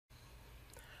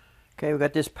Okay, we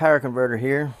got this power converter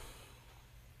here,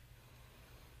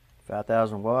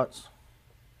 5,000 watts.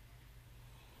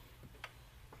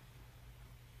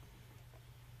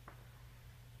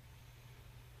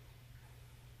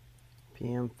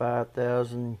 PM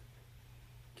 5000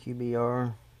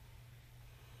 QBR.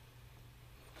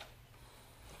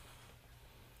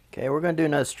 Okay, we're going to do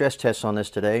another stress test on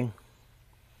this today.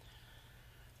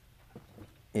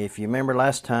 If you remember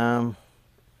last time,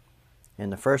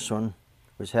 in the first one,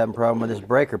 we was having a problem with this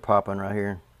breaker popping right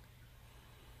here.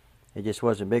 It just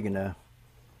wasn't big enough.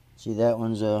 See, that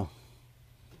one's a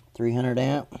 300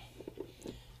 amp,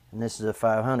 and this is a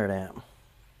 500 amp.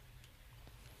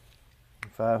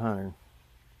 500.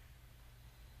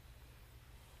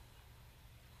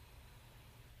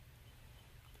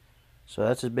 So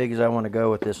that's as big as I want to go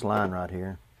with this line right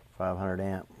here, 500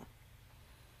 amp.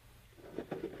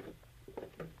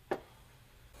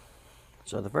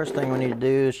 So the first thing we need to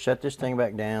do is shut this thing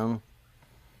back down.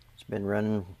 It's been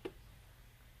running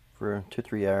for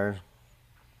 2-3 hours.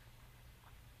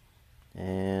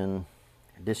 And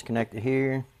disconnect it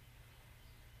here.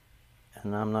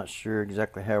 And I'm not sure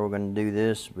exactly how we're going to do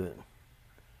this, but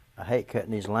I hate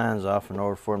cutting these lines off in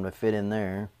order for them to fit in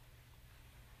there.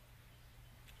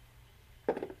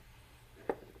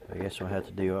 I guess we'll have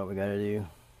to do what we got to do.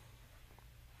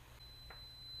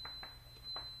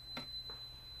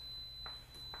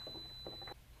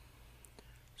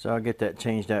 So I'll get that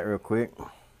changed out real quick.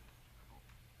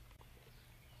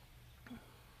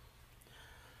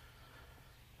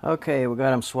 Okay, we got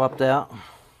them swapped out.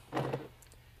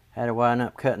 Had to wind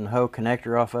up cutting the whole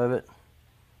connector off of it.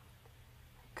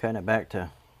 Cutting it back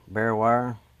to bare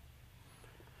wire.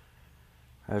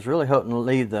 I was really hoping to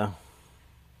leave the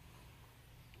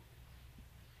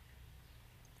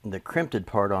crimped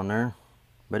part on there,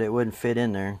 but it wouldn't fit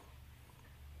in there.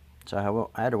 So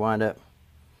I had to wind up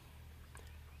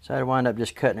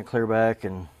just cutting it clear back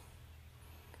and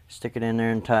stick it in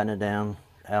there and tighten it down.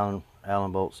 Allen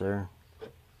bolts there.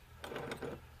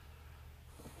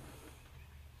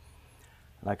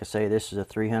 Like I say, this is a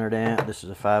 300 amp, this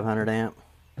is a 500 amp.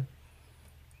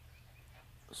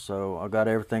 So I got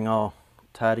everything all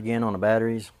tied again on the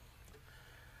batteries.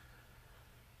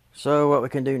 So what we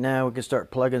can do now, we can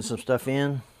start plugging some stuff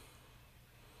in.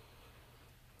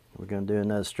 We're going to do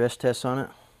another stress test on it.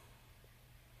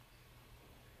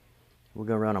 We're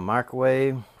going to run a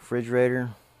microwave,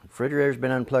 refrigerator. The refrigerator's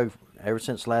been unplugged ever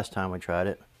since last time we tried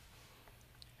it.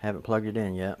 Haven't plugged it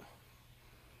in yet.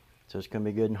 So it's going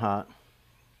to be good and hot.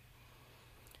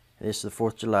 This is the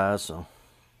 4th of July, so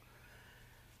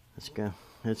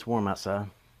it's warm outside.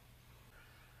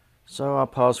 So I'll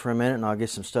pause for a minute and I'll get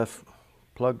some stuff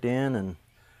plugged in. And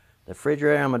the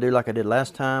refrigerator, I'm going to do like I did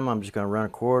last time. I'm just going to run a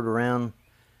cord around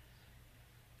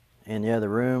in the other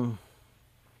room.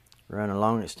 Run a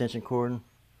long extension cord.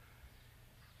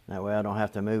 That way I don't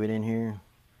have to move it in here.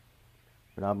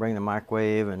 But I'll bring the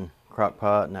microwave and crock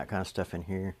pot and that kind of stuff in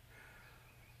here.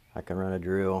 I can run a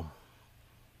drill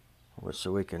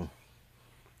so we can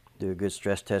do a good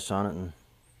stress test on it. And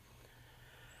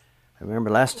I remember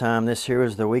last time, this here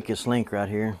was the weakest link right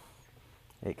here.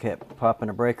 It kept popping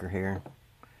a breaker here.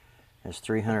 It's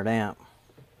 300 amp.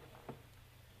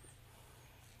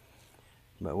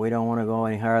 But we don't want to go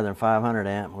any higher than 500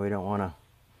 amp. We don't want to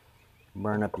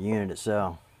burn up the unit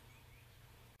itself.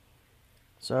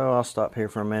 So I'll stop here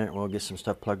for a minute and we'll get some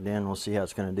stuff plugged in. We'll see how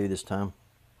it's going to do this time.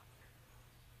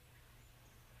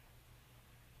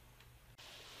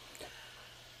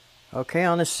 Okay,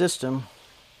 on this system,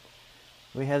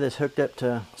 we have this hooked up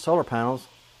to solar panels.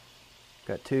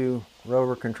 Got 2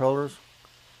 rover controllers.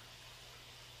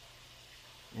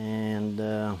 And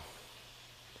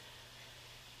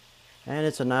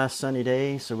it's a nice sunny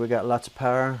day, so we got lots of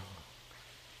power.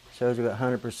 Shows we got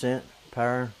 100%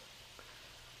 power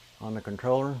on the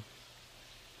controller.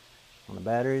 On the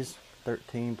batteries,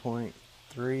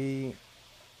 13.3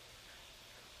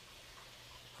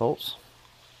 volts.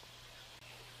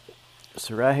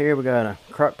 So right here we got a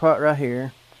crock pot right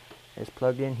here. It's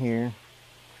plugged in here.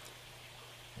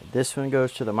 This one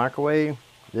goes to the microwave.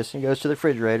 This one goes to the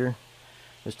refrigerator.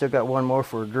 We still got one more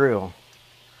for a drill.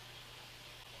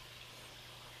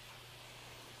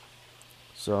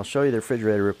 So I'll show you the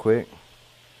refrigerator real quick.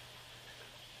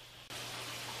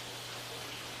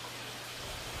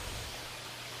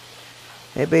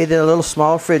 It'd be the little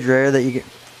small refrigerator that you can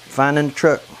find in the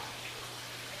truck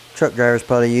drivers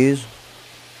probably use.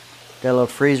 Got a little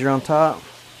freezer on top.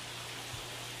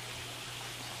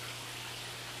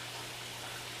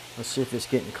 Let's see if it's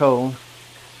getting cold.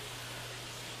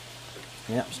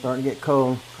 Yep, starting to get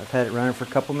cold. I've had it running for a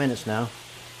couple minutes now.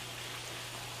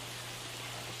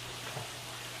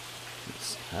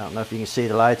 I don't know if you can see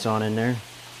the lights on in there.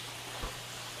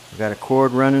 We've got a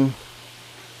cord running.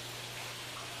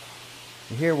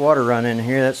 You hear water running in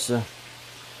here. That's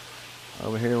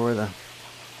over here where the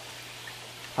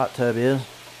hot tub is.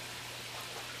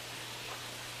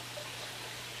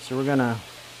 So we're gonna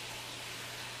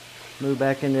move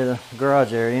back into the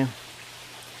garage area.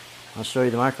 I'll show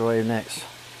you the microwave next.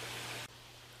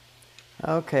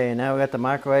 Okay, now we got the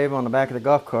microwave on the back of the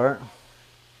golf cart.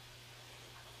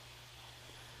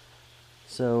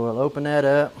 So we'll open that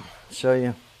up, show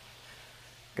you.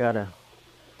 Got a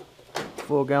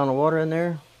full gallon of water in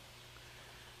there.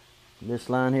 This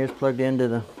line here is plugged into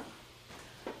the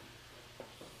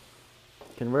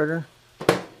converter.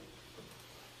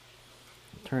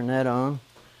 Turn that on.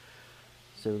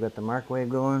 So we've got the microwave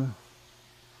going.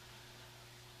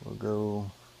 We'll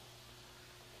go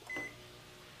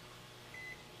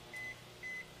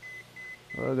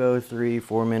We'll go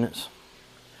 3-4 minutes.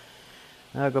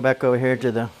 Now I'll go back over here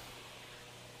to the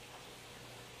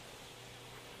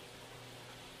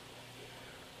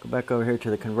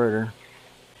converter.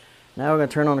 Now we're going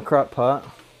to turn on the crock pot.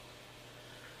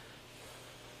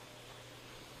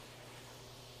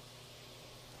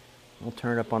 We'll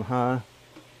turn it up on high.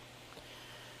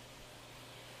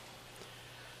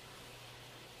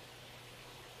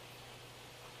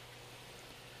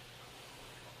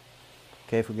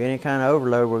 Okay, if we get any kind of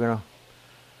overload, we're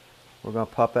gonna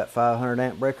pop that 500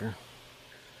 amp breaker.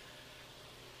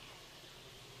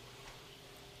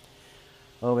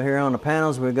 Over here on the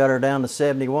panels, we got her down to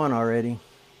 71 already.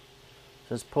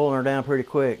 So it's pulling her down pretty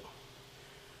quick.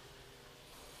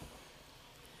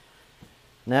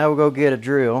 Now we'll go get a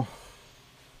drill.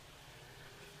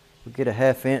 We'll get a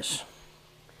 1/2 inch.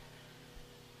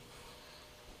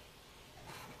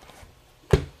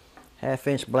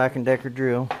 Half-inch Black & Decker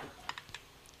drill.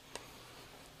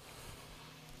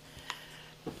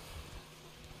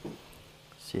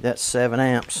 See, that's 7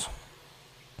 amps.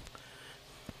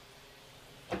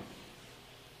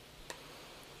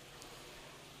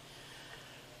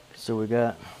 So we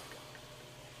got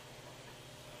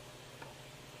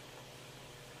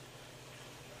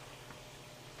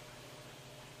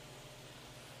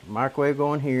microwave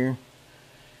going here,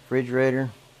 refrigerator,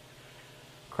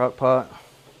 crock pot.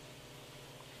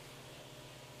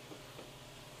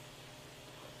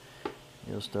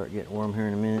 It'll start getting warm here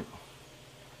in a minute.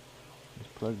 It's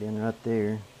plugged in right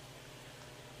there.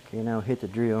 Okay, now we'll hit the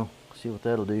drill, see what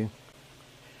that'll do.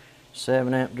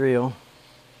 7 amp drill.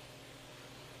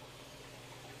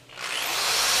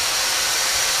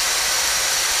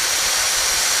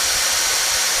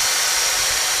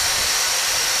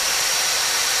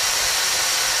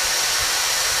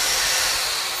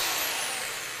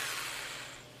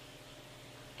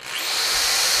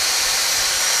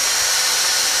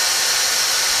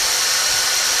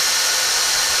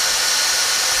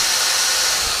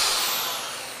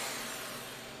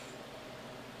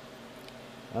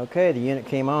 Okay, the unit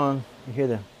came on. You hear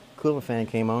the cooling fan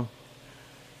came on.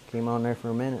 Came on there for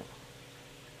a minute.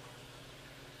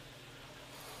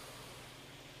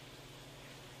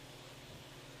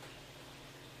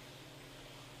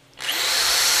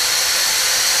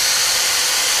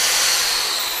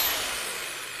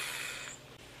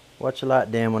 Watch the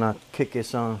light dim when I kick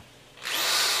this on.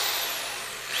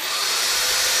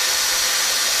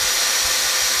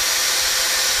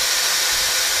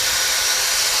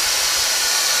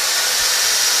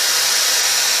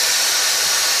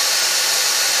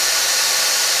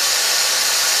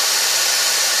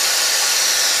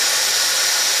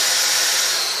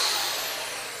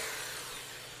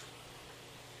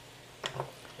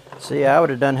 See, I would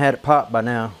have done had it popped by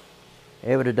now.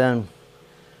 It would have done.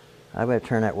 I better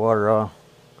turn that water off.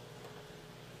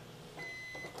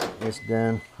 It's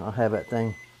done. I'll have that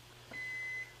thing.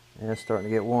 Yeah, it's starting to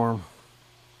get warm.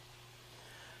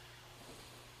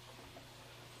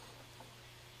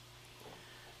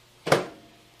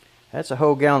 That's a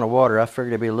whole gallon of water. I figured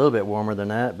it'd be a little bit warmer than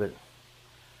that, but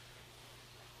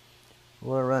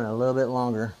we'll run it a little bit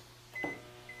longer.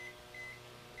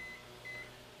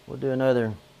 We'll do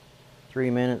another 3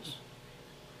 minutes.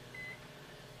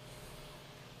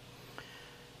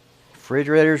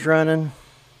 Refrigerator's running.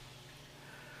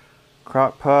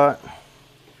 Crock pot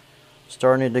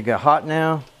starting to get hot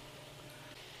now,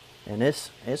 and it's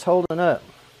holding up.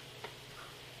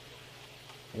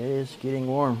 It is getting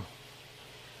warm.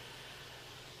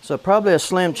 So probably a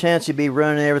slim chance you'd be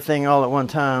running everything all at one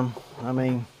time. I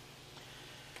mean,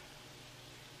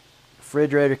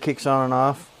 refrigerator kicks on and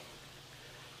off.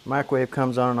 Microwave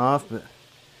comes on and off, but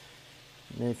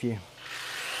if you,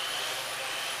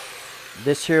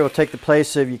 this here will take the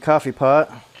place of your coffee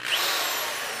pot.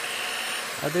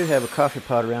 I do have a coffee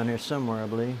pot around here somewhere, I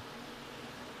believe.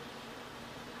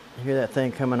 You hear that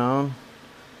thing coming on?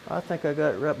 I think I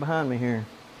got it right behind me here.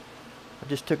 I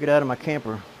just took it out of my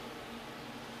camper.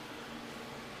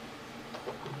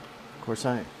 Of course,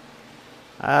 I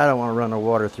don't want to run the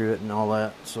water through it and all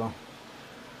that, so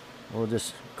we'll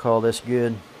just call this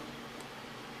good.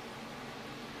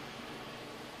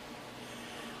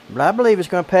 But I believe it's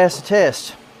going to pass the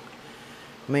test.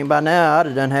 I mean, by now I'd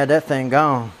have done had that thing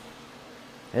gone.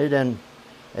 It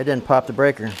didn't pop the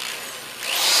breaker.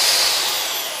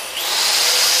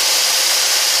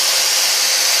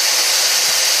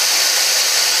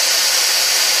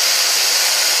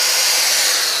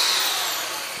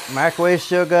 Microwave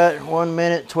still got 1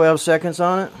 minute 12 seconds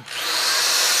on it.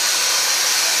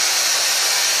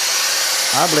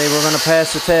 I believe we're going to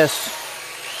pass the test.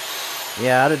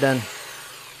 Yeah,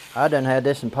 I'd done had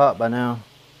this in pop by now.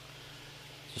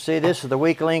 So see, this is the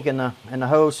weak link in the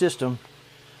whole system.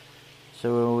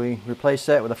 So we replace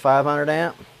that with a 500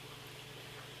 amp.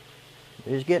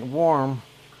 It's getting warm,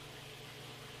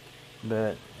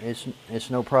 but it's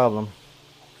no problem.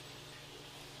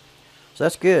 So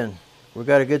that's good. We've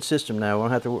got a good system now. We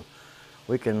don't have to.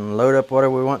 We can load up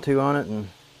whatever we want to on it, and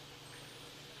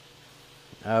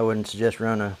I wouldn't suggest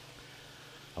running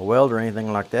a weld or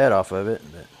anything like that off of it.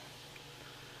 But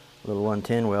a little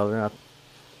 110 welder.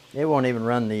 It won't even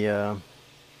run the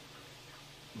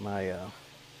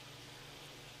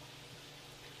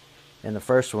in the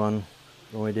first one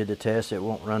when we did the test. It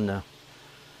won't run the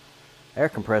air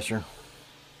compressor.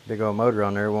 Big old motor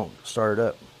on there won't start it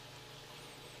up.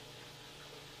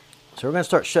 So we're going to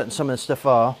start shutting some of this stuff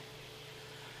off.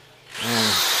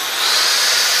 And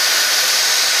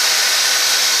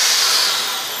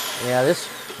yeah, this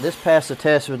passed the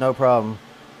test with no problem.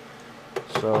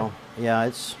 So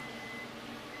yeah,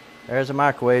 there's a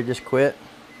microwave just quit.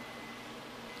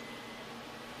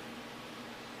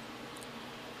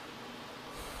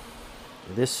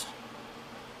 This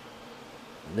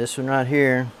one right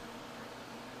here,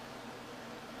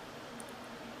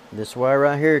 this wire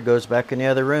right here goes back in the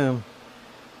other room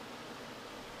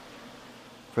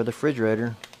for the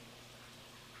refrigerator.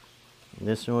 And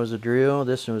this one was a drill,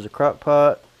 this one was a crock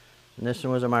pot, and this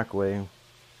one was a microwave.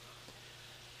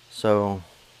 So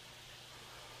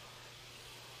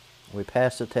we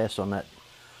passed the test on that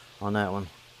one.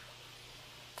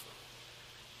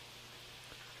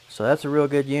 So that's a real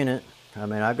good unit. I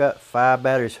mean, I got 5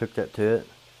 batteries hooked up to it.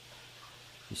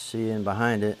 You see in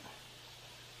behind it.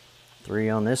 3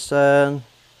 on this side,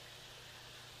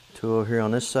 2 over here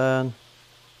on this side.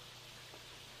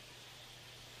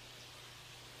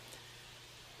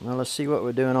 Now let's see what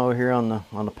we're doing over here on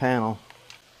the panel.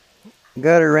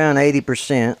 Got it around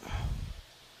 80%.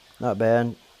 Not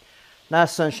bad.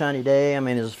 Nice sunshiny day. I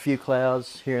mean, there's a few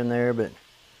clouds here and there, but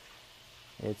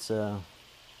it's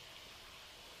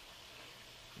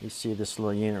you see this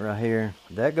little unit right here.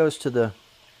 That goes to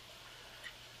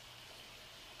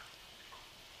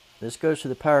this goes to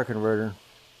the power converter.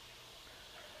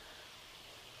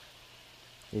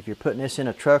 If you're putting this in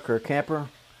a truck or a camper,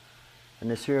 and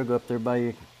this here will go up there by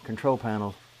your control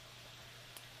panel.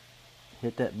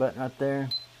 Hit that button right there,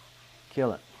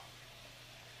 kill it.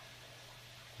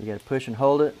 You got to push and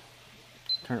hold it,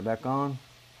 turn it back on.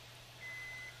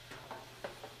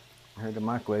 I heard the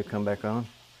microwave come back on.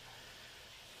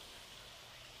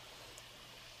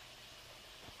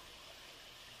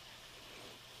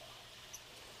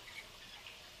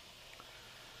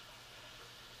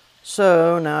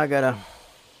 So now I gotta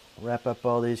wrap up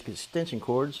all these extension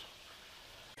cords.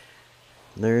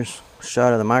 There's a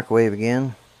shot of the microwave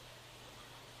again.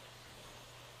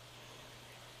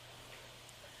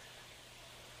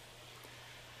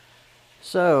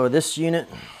 So this unit,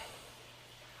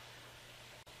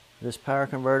 this power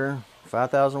converter,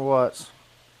 5,000 watts,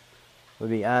 would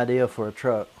be ideal for a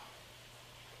truck,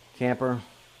 camper,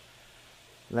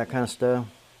 that kind of stuff.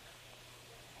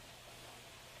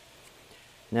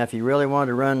 Now if you really wanted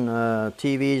to run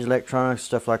TVs, electronics,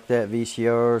 stuff like that,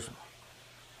 VCRs,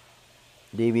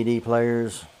 DVD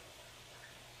players,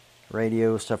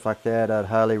 radio, stuff like that, I'd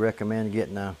highly recommend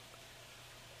getting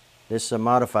this is a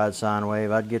modified sine wave.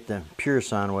 I'd get the pure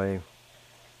sine wave.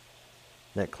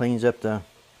 That cleans up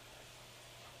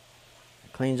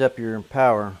your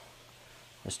power.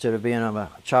 Instead of being a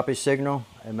choppy signal,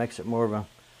 it makes it more of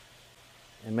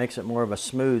a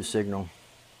smooth signal.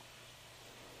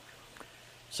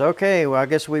 So okay, well I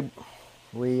guess we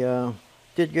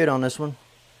did good on this one.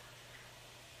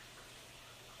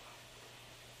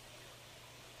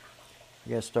 I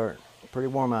gotta start pretty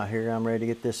warm out here. I'm ready to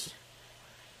get this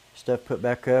stuff put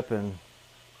back up and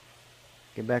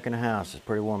get back in the house. It's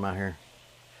pretty warm out here.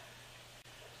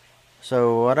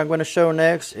 So what I'm going to show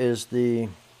next is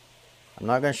I'm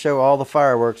not going to show all the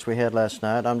fireworks we had last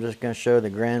night. I'm just going to show the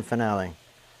grand finale.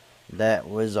 That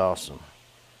was awesome.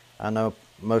 I know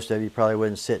most of you probably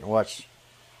wouldn't sit and watch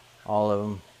all of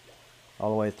them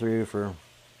all the way through for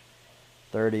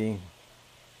 30,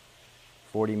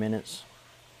 40 minutes.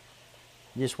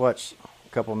 Just watch a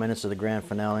couple minutes of the grand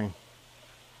finale,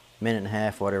 minute and a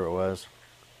half, whatever it was.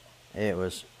 It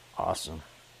was awesome.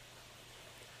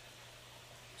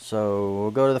 So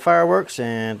we'll go to the fireworks,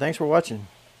 and thanks for watching.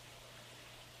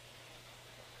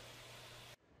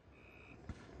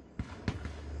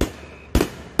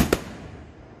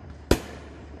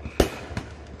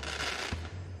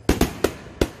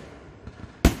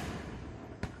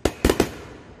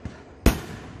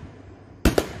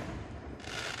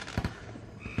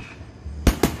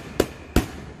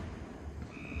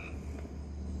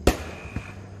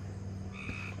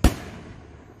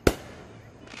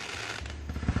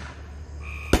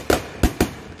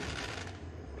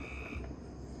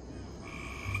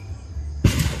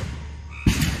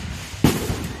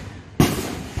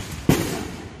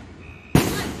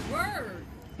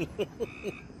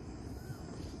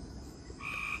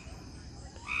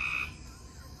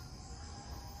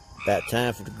 About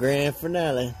time for the grand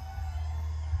finale.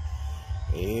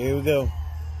 Here we go.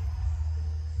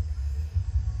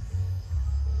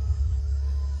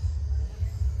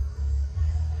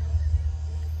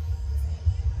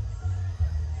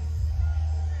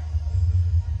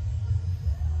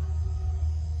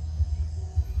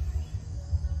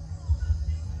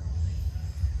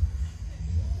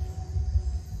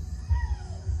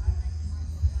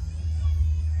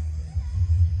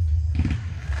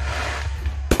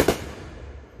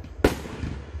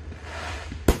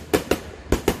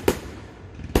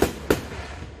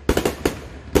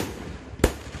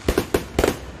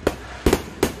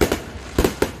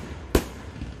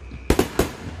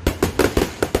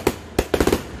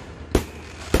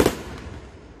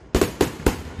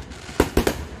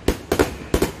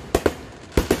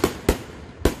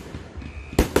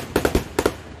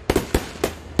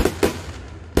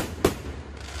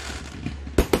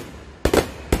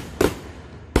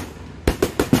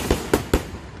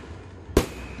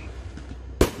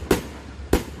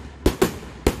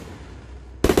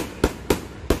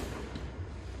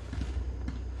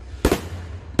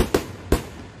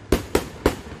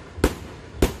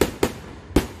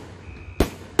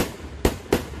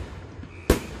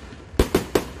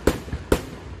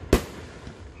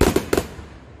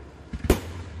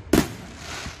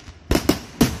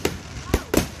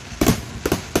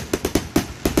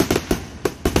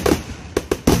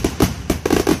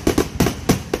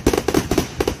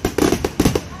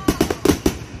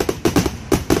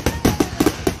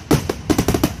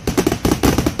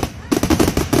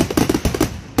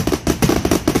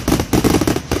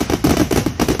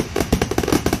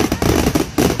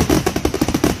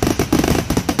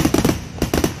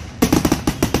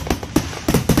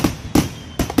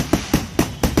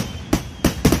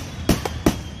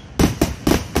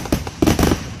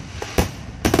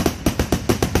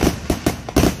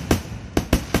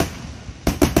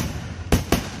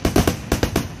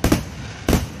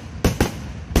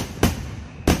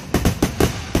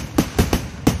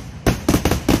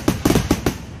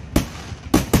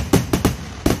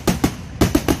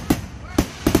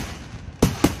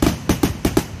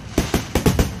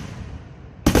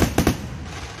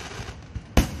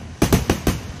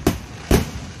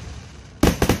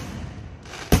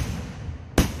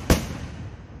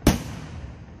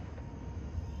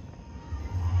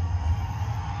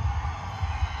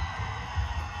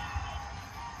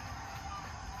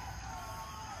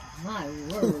 My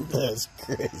word. That's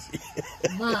crazy.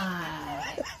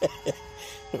 My.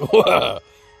 Wow.